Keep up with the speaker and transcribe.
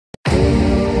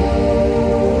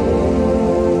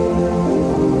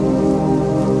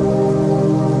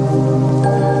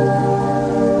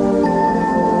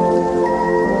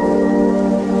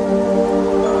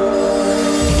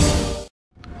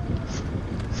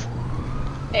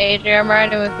Adrian, I'm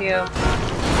riding with you.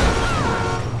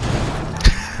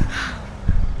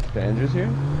 Andrew's here?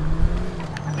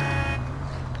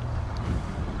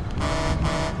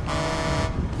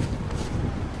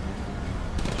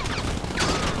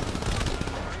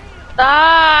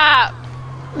 Stop!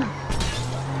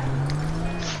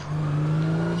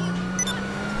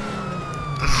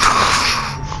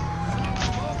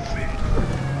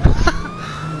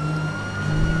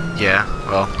 Yeah,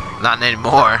 well, not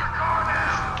anymore.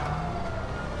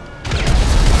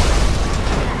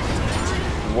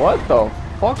 What the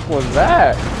fuck was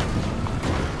that?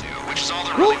 Which is all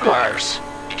that really matters.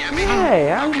 You get me?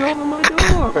 Hey, I was open my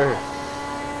door.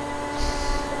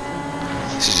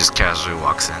 She just casually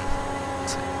walks in.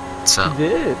 What's up? She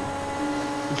did.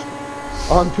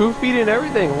 On 2 feet and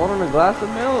everything, one on a glass of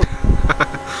milk.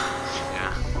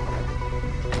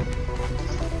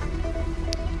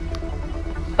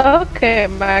 Yeah. Okay,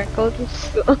 Michael,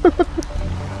 just go.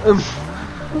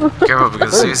 Careful,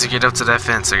 because as soon as you get up to that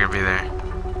fence, they're gonna be there.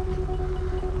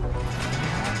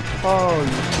 Oh, you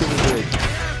stupid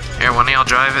bitch. Here, one of y'all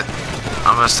drive it.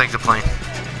 I'm gonna take the plane.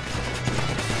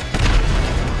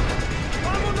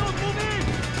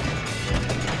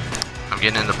 I'm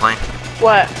getting in the plane.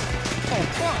 What?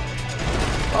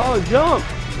 Oh, jump!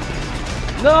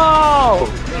 No!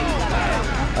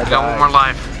 I got one more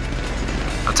life.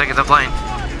 I'm taking the plane.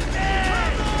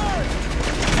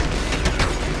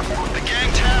 The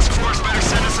gang task force better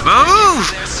send us a Move!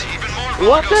 even more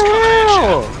What the coming at you.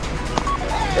 hell?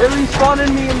 It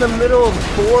respawned me in the middle of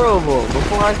 4 of them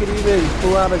before I could even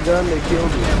pull out a gun to kill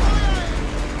me.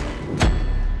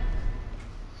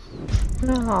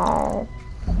 No.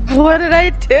 What did I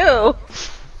do?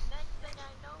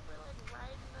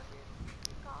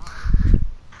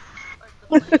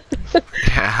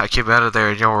 Yeah, I came out of there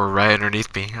and y'all were right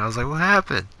underneath me. I was like, what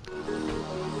happened?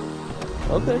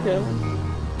 Okay, Cameron.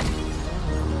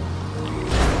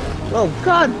 Oh,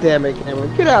 god damn it,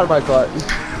 Cameron. Get out of my car.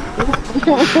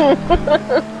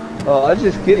 Oh, I'm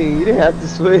just kidding. You didn't have to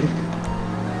switch.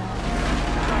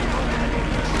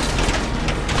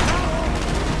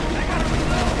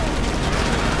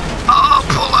 Oh,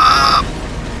 pull up!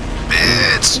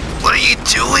 Bitch! What are you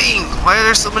doing? Why are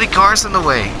there so many cars in the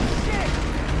way?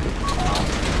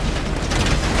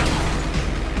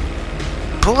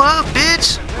 Pull up,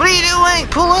 bitch! What are you doing?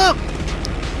 Pull up!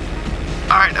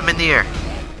 Alright, I'm in the air.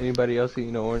 Anybody else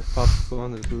eating orange popsicle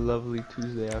on this lovely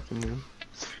Tuesday afternoon?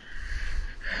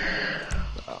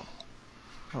 Oh.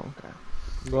 Okay.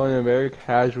 I'm going in very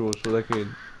casual so they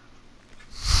can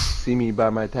see me by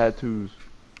my tattoos.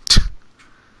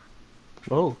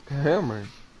 Oh, Cameron.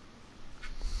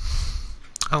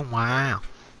 Oh, wow.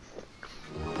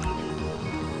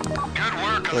 Good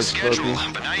work on the schedule,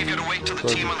 but now you've got to wait till the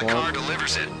team on the car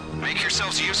delivers it. Make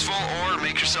yourselves useful or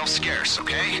make yourselves scarce,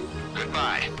 okay?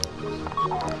 Goodbye.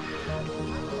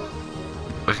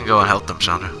 We can go and help them,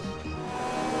 Chandra.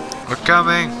 We're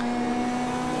coming!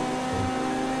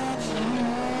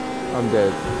 I'm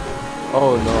dead.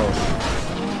 Oh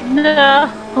no. No.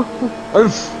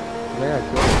 Man, I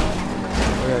killed him.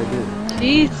 What did I do?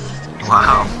 Jeez.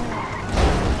 Wow.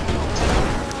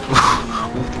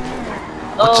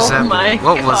 What just happened? My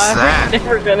What God. was that? We're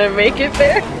never gonna make it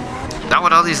there. Not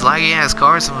with all these laggy ass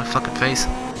cars in my fucking face.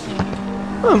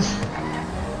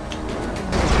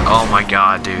 Oh my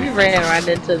god, dude. You ran right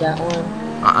into that one.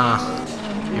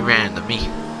 You ran into me.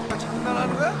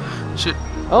 Shit.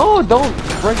 Oh, don't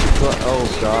break the glass. Oh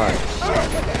god.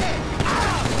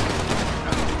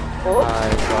 Oh.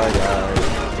 Sorry guys.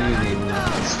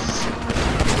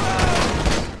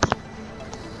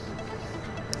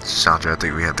 Chandra, I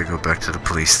think we have to go back to the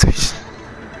police station.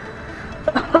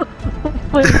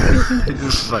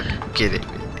 Just fucking kidding.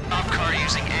 Stop car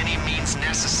using any means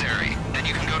necessary. Then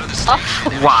you can go to the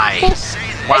station. Why?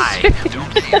 Why?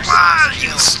 Don't get yourself Why, you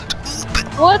killed. stupid?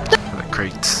 What the? The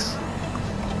crates.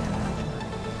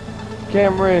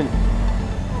 Cameron.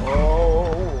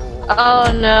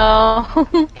 Oh no.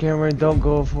 Cameron, don't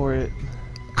go for it.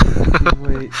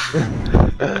 Wait.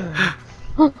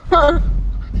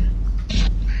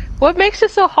 What makes it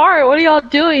so hard? What are y'all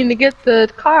doing to get the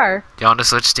car? You want to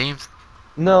switch teams?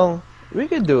 No, we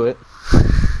can do it.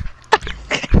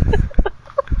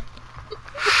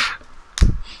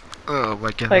 Oh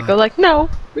my god. Like, I'm like, no.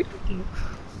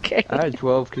 Okay. I had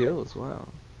 12 kills. Wow.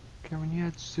 Cameron, you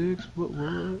had 6. What?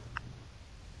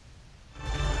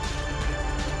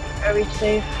 Are we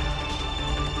safe?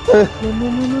 No.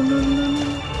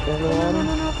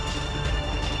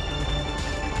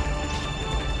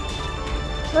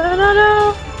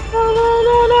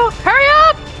 No. Hurry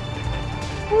up!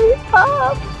 Hurry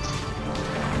up!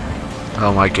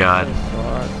 Oh my god.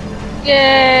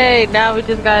 Yay! Now we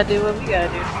just gotta do what we gotta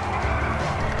do.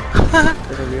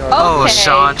 Oh, Okay.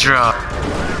 Chandra.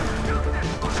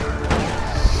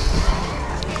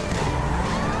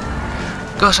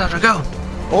 Go, Chandra, go.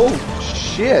 Oh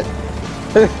shit!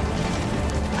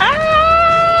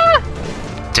 Ah!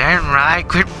 Damn right,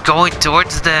 quit going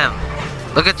towards them.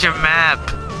 Look at your map.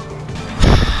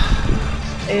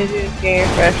 It's just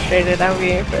getting frustrated. I'm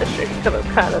getting frustrated because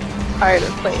I'm kind of tired of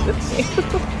playing this game.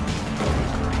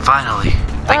 Finally,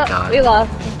 thank God. We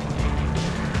lost.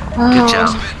 Good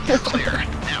job. Clear.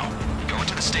 Now, go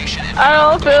into the station and I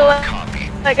don't feel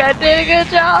copy. like I did a good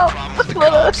job.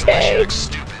 But okay.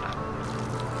 Stupid.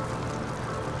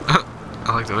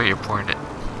 I like the way you're pouring it.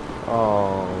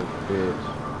 Oh,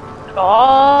 bitch.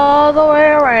 All the way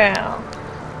around.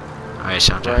 Alright,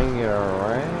 Chandra. Bring it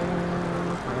around.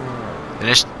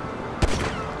 Finished?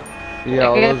 Yeah,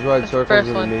 all Okay, those red that's the circles first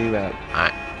in the one. mini map.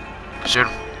 Alright. Shoot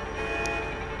him.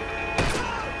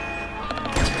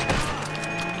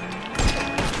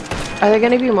 Are there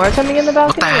gonna be more coming in the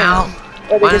What balcony? the hell?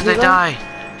 Why did they die?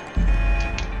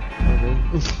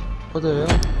 What the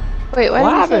hell? Wait, What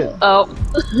what happened? Oh.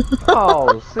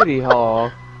 Oh, City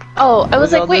Hall. Oh, I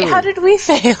was What like, wait, y'all how do? did we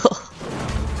fail?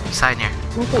 Side here.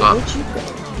 Okay, Go up. where'd you go?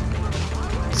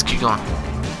 Let's keep going.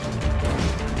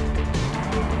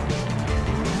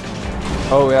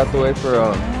 Oh, we have to wait for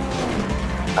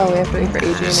Oh, we have to wait for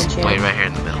Adrian Just and wait Chan. right here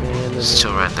in the middle. Just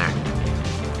chill right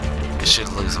there. You should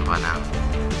lose him by now.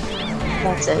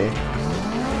 That's it.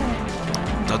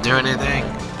 Don't do anything.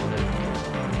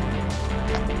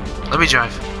 Let me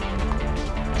drive.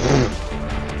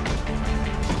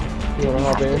 You wanna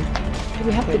hop in? Do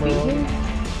we have to be here?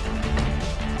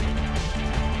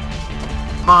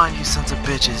 Come on, you sons of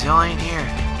bitches. Y'all ain't here.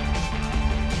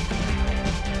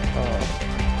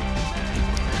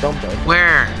 Dump it.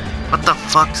 Where? What the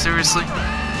fuck? Seriously?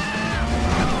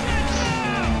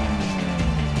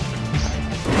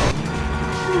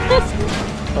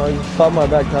 Oh, I just popped my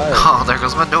back tire. Oh, there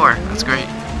goes my door. That's great.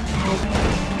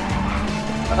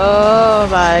 Oh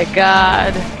my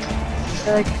god.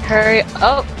 Like, hurry.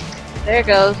 Oh, there it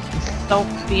goes. Don't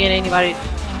be in anybody.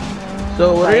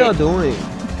 So, what are Right. y'all doing?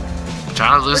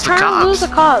 Trying to lose We're the trying to lose the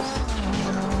cops.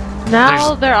 cops. Now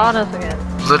There's- they're on us again.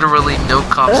 Literally no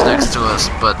cops next to us,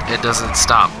 but it doesn't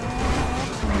stop.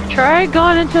 Try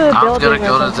going into a I'm building gonna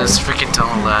go or to something. this freaking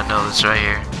tunnel that I know that's right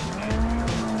here.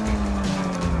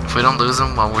 If we don't lose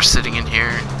them while we're sitting in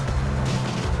here,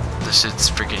 this shit's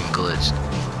freaking glitched.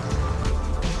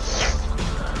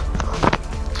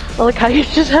 I like how you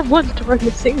just have one door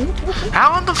missing.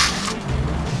 How in the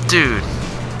Dude,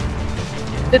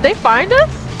 Did they find us?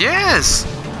 yes!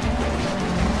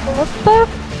 What the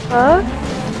fuck?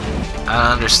 I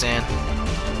don't understand.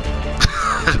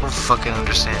 I don't fucking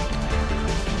understand.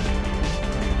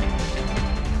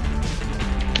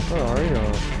 Where are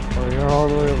y'all? Oh, you're all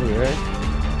the way over there?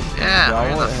 Yeah, Y'all we're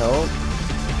in want the help?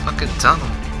 fucking tunnel.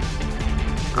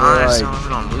 I don't understand why we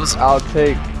don't lose them. I'll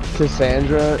take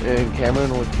Cassandra and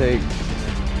Cameron will take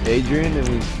Adrian and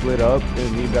we split up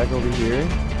and meet back over here.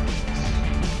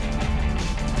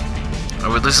 Are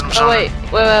we losing them, Oh Sean?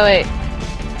 wait.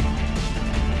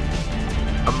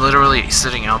 I'm literally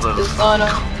sitting out of It's going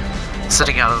on.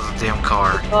 sitting out of the damn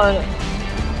car.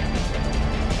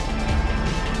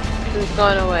 It's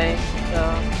going away.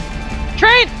 So.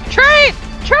 Train!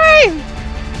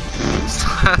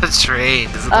 Train,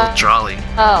 this is a little trolley.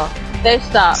 Oh, they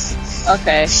stopped.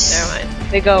 Okay, never mind.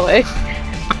 They go away.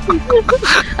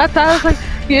 I thought I was like,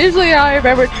 usually I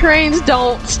remember trains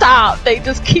don't stop. They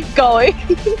just keep going.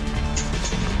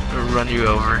 Run you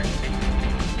over.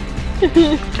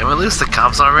 Can we lose the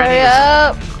cops already? Hurry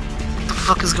up! What the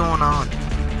fuck is going on?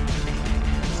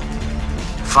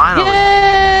 Finally.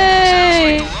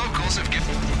 Yay! The locals have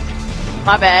given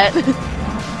My bad.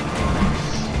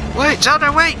 Wait,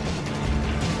 Chandra, wait!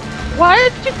 Why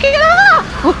did you get off?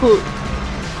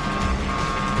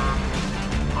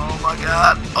 Oh my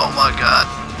god, oh my god.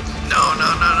 No.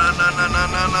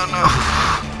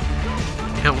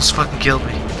 He almost fucking killed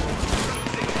me.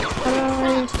 How do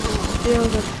I steal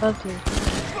the buzzer?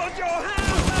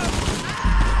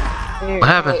 What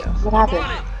happened? Wait, what happened?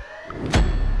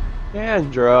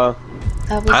 Cassandra.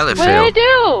 That was Pilot what did I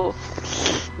do?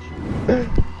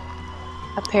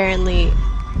 Apparently,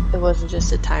 it wasn't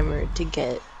just a timer to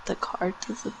get the car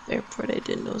to the airport. I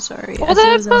didn't know. Sorry. Well, As soon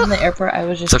as I was that's in the airport, I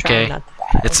was just It's okay. trying not to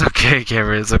die. It's okay,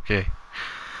 Cameron, it's okay.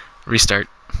 Restart.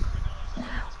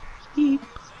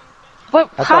 But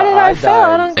I how thought did I I fail? I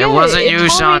died. don't get It wasn't you, told me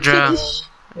to Chandra. just-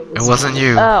 It wasn't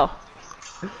you. Oh.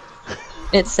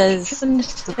 It says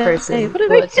the person. What did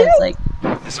well, I it says do? like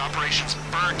This operation's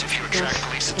burnt if you attract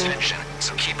police attention,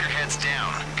 so keep your heads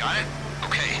down. Got it?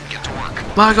 Okay, get to work.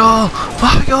 Michael!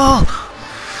 Michael!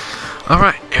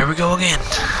 Alright, here we go again.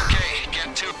 Okay,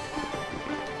 get to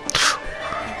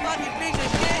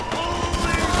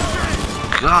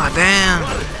God damn!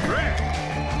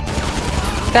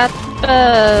 Got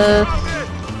the.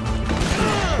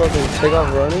 Fucking take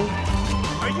off running?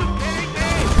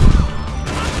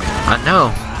 I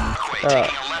know.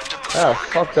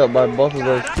 Fucked up by both of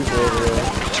those people over there.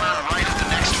 turn right at the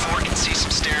next fork and see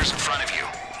some stairs in front of you.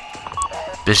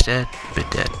 Bitch dead? Bitch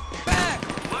dead.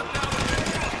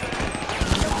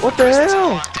 What the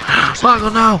hell?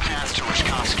 Michael, no! Path to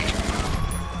Wisconsin.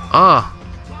 Oh.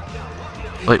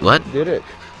 Wait, what? Did it?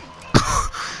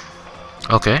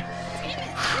 Okay.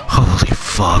 Holy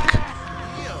fuck.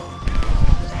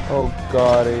 Oh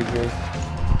god, AJ.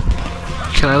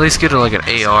 Can I at least get her like an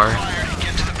AR?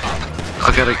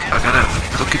 I gotta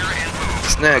look at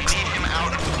snacks.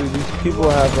 Dude, these people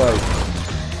have like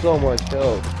so much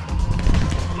health.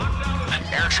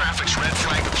 Air traffic's red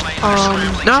flag the plane.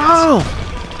 No!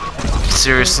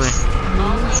 Seriously?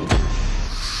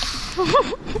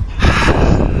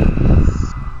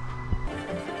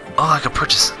 Oh, I could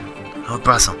purchase. I would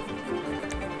buy some.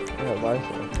 Yeah, buy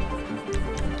some.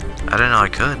 I didn't know I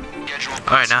could.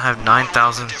 Alright, now I have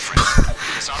 9,000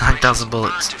 9,000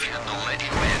 bullets. If you had to let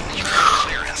you in, you got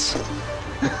clearance.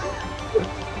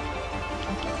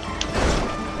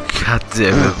 God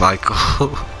damn it, Michael.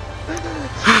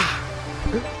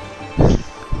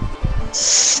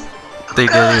 They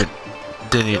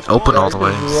didn't even open all the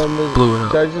way. Blew it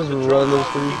Should I up. just run those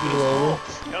 3 people over?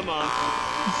 Come on.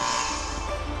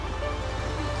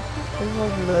 What the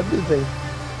fuck did that do thing?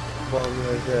 Bomb me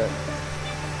like that.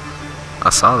 I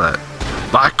saw that.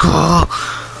 Michael!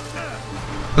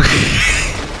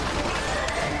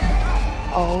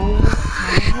 Oh.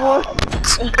 What?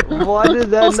 Why did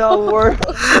that not work?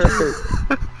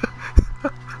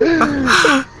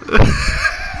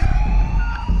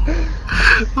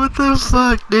 What the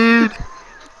fuck, dude?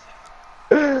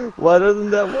 Why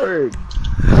doesn't that work?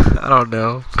 I don't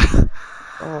know.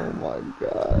 Oh my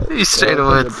god. You straight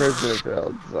Well, away. the person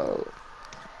failed, so.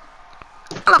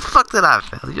 How the fuck did I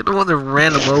fail? You're the one that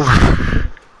ran him over.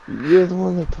 You're the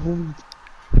one that told me.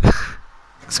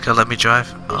 It's gonna let me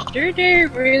drive? Oh. Is your day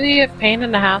really a pain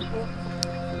in the house?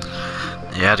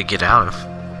 Yeah, to get out of.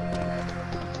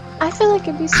 I feel like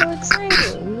it'd be so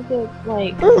exciting. You get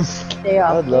like day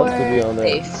off I'd love work, to be on that.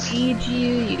 they feed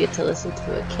you get to listen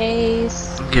to a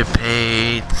case. Get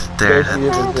paid. There Especially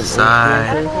if at it's the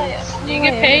an side. Do you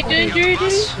get paid to do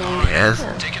this? Yes.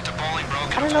 Take it to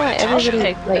Bolingbroke. I don't know why everybody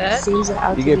take like that. seems it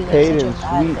out You to get be like, paid such in a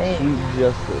bad sweet, thing. sweet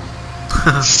justice.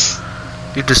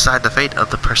 You decide the fate of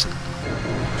the person.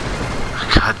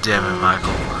 God damn it,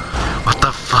 Michael. What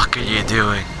the fuck are you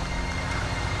doing?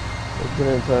 It's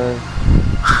gonna turn.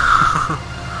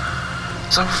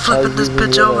 So I'm flipping this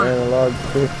bitch over. Analog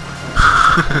stick.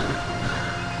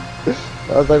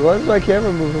 I was like, why is my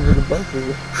camera moving with the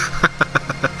buses?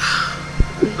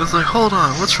 I was like, hold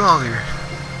on, what's wrong here?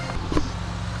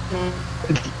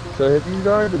 So hit these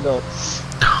guards or don't?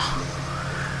 No.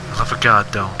 Love of God,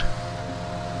 don't.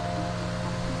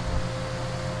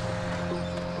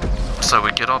 So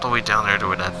we get all the way down there to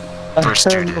that first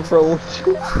dude. Bro,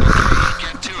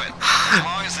 Get to it. As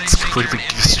long as they It's say completely you're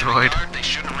an destroyed. incident guard, they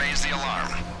shouldn't raise the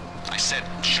alarm. I said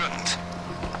shouldn't.